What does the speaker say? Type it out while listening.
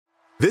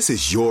This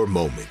is your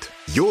moment,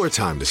 your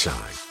time to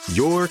shine,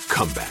 your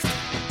comeback.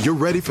 You're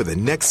ready for the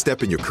next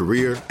step in your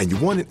career, and you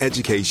want an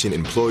education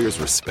employers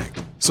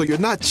respect. So you're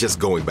not just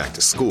going back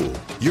to school,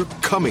 you're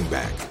coming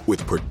back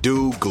with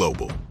Purdue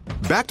Global.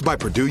 Backed by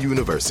Purdue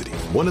University,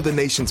 one of the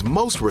nation's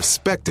most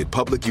respected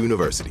public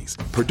universities,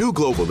 Purdue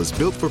Global is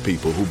built for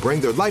people who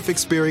bring their life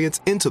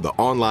experience into the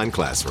online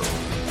classroom.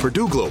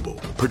 Purdue Global,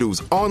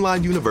 Purdue's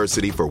online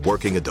university for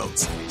working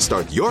adults.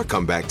 Start your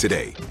comeback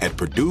today at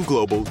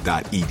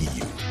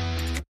purdueglobal.edu.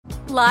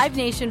 Live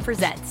Nation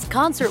presents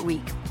Concert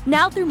Week.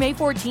 Now through May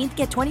 14th,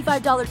 get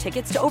 $25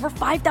 tickets to over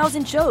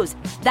 5,000 shows.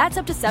 That's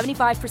up to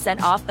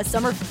 75% off a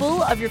summer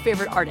full of your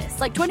favorite artists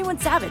like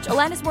 21 Savage,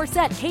 Alanis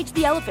Morissette, Cage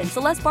the Elephant,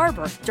 Celeste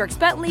Barber, Dierks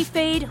Bentley,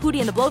 Fade, Hootie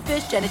and the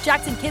Blowfish, Janet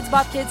Jackson, Kidz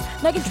Bop Kids,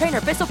 Meghan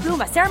Trainor, Peso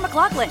Pluma, Sarah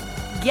McLachlan.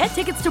 Get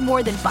tickets to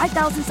more than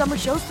 5,000 summer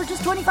shows for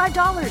just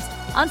 $25.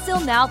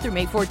 Until now through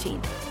May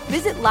 14th.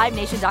 Visit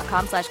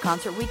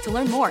LiveNation.com/Concert Week to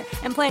learn more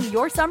and plan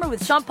your summer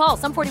with Sean Paul,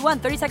 Sum 41,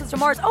 30 Seconds to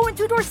Mars, and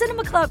Two Door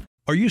Cinema Club.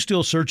 Are you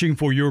still searching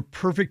for your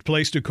perfect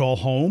place to call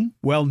home?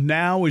 Well,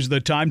 now is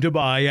the time to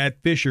buy at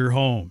Fisher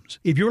Homes.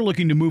 If you're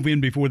looking to move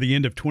in before the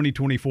end of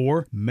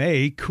 2024,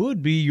 May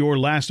could be your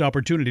last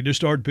opportunity to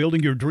start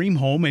building your dream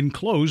home and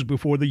close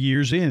before the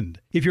year's end.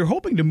 If you're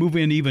hoping to move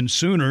in even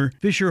sooner,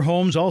 Fisher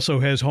Homes also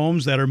has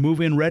homes that are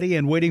move-in ready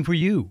and waiting for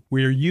you,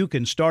 where you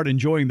can start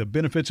enjoying the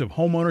benefits of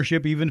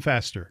homeownership even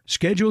faster.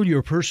 Schedule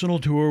your personal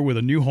tour with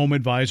a new home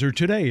advisor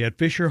today at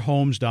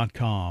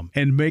FisherHomes.com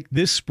and make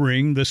this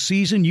spring the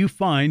season you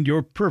find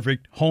your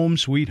perfect home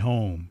sweet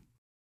home.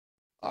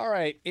 All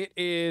right, it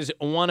is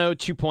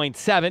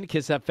 102.7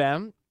 KISS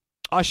FM.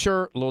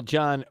 Usher, Lil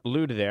Jon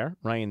Luda there.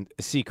 Ryan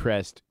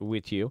Seacrest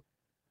with you.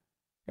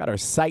 Got our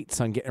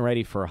sights on getting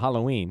ready for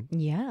Halloween.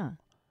 Yeah.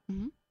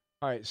 Mm-hmm.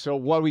 All right, so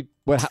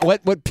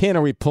what pin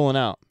are we pulling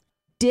out?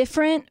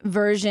 Different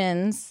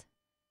versions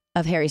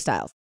of Harry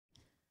Styles.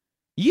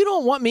 You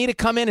don't want me to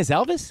come in as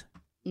Elvis?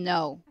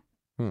 No.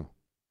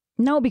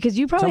 No, because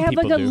you probably Some have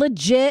like a people do.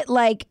 legit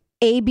like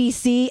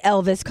ABC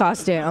Elvis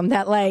costume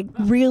that like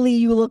really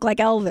you look like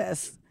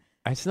Elvis.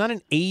 It's not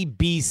an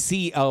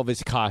ABC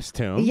Elvis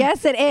costume.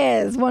 Yes, it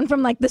is. One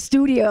from like the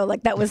studio,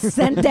 like that was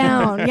sent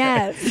down.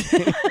 Yes.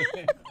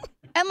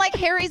 And like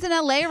Harry's in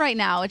LA right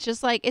now. It's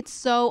just like, it's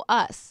so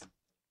us.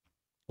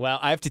 Well,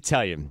 I have to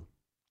tell you,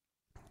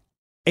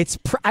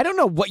 I don't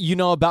know what you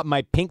know about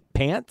my pink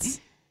pants.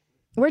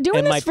 We're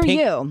doing this for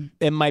you.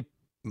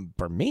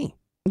 For me.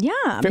 Yeah.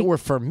 If it were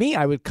for me,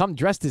 I would come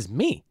dressed as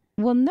me.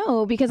 Well,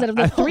 no, because out of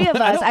the three of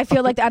us, I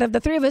feel like out of the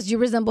three of us, you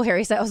resemble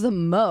Harry Styles the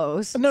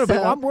most. No,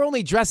 but we're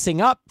only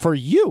dressing up for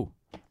you.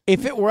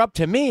 If it were up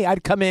to me,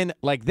 I'd come in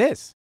like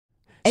this.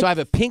 So I have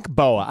a pink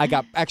boa. I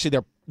got, actually,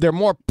 they're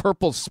more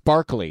purple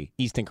sparkly,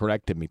 Easton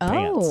corrected me,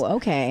 pants. Oh,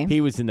 okay.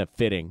 He was in the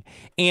fitting.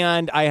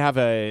 And I have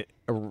a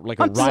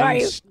I'm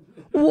sorry.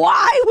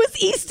 Why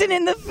was Easton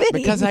in the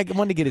fitting? Because I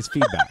wanted to get his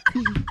feedback.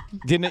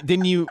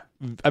 Didn't you?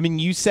 I mean,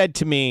 you said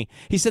to me,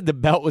 he said the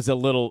belt was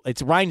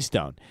it's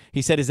rhinestone.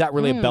 He said, is that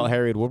really a belt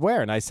Harry would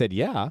wear? And I said,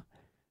 yeah.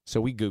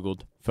 So we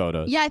Googled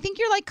photos. Yeah, I think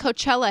you're like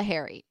Coachella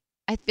Harry.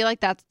 I feel like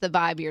that's the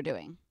vibe you're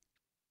doing.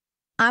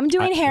 I'm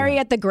doing Harry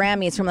at the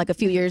Grammys from like a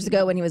few years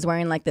ago when he was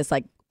wearing like this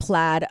like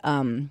plaid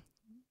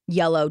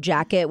yellow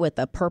jacket with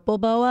a purple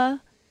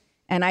boa.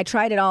 And I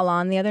tried it all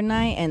on the other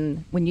night,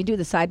 and when you do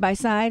the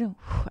side-by-side,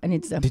 I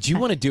need some... Did you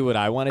want to do what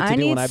I wanted to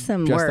do when I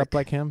dressed up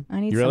like him? I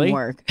need really? some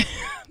work.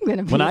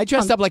 When I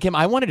dressed up like him,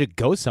 I wanted to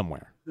go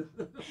somewhere.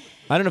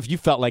 I don't know if you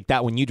felt like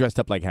that when you dressed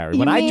up like Harry.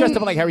 I dressed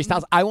up like Harry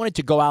Styles, I wanted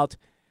to go out.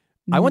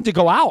 I want to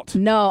go out.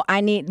 No,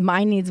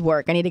 mine needs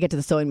work. I need to get to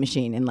the sewing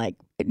machine, and like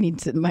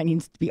mine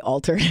needs to be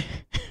altered.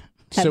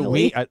 So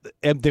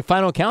the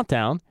final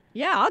countdown.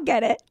 Yeah, I'll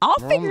get it. I'll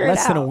figure it out.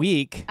 Less than a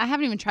week. I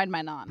haven't even tried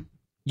mine on.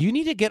 You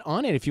need to get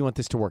on it if you want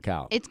this to work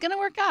out. It's going to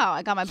work out.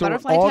 I got my so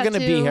butterfly we're all tattoo.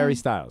 going to be Harry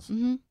Styles.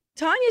 Mm-hmm.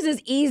 Tanya's is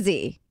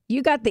easy.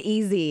 You got the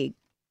easy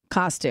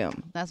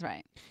costume. That's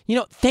right. You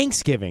know,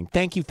 Thanksgiving.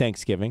 Thank you,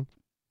 Thanksgiving.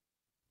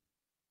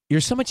 You're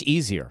so much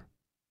easier.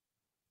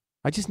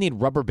 I just need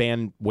rubber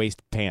band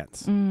waist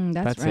pants.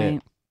 That's right.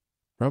 It.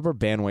 Rubber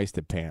band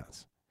waisted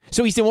pants.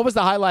 So, Easton, what was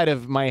the highlight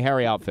of my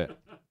Harry outfit?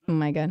 Oh,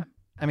 my God.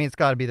 I mean, it's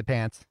got to be the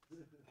pants.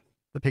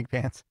 The pink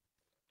pants.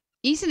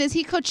 Easton, is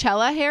he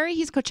Coachella Harry?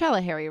 He's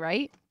Coachella Harry,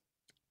 right?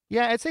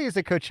 Yeah, I'd say he's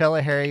a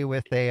Coachella Harry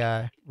with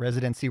a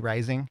Residency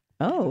Rising.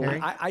 Oh.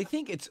 I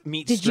think it's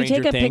Meet Did Stranger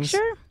you take a Things.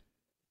 picture?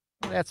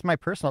 Well, that's my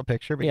personal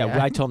picture, but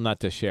Yeah, I told him not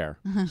to share.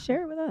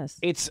 Share it with us.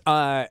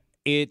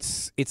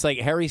 It's like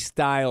Harry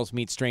Styles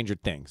meets Stranger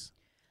Things.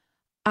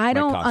 I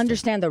don't costume.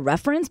 understand the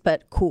reference,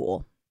 but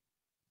cool.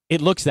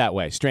 It looks that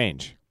way.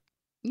 Strange.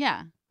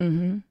 Yeah.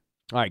 Mm-hmm.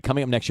 All right,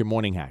 coming up next, your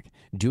morning hack.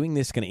 Doing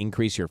this is going to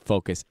increase your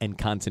focus and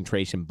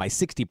concentration by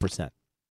 60%.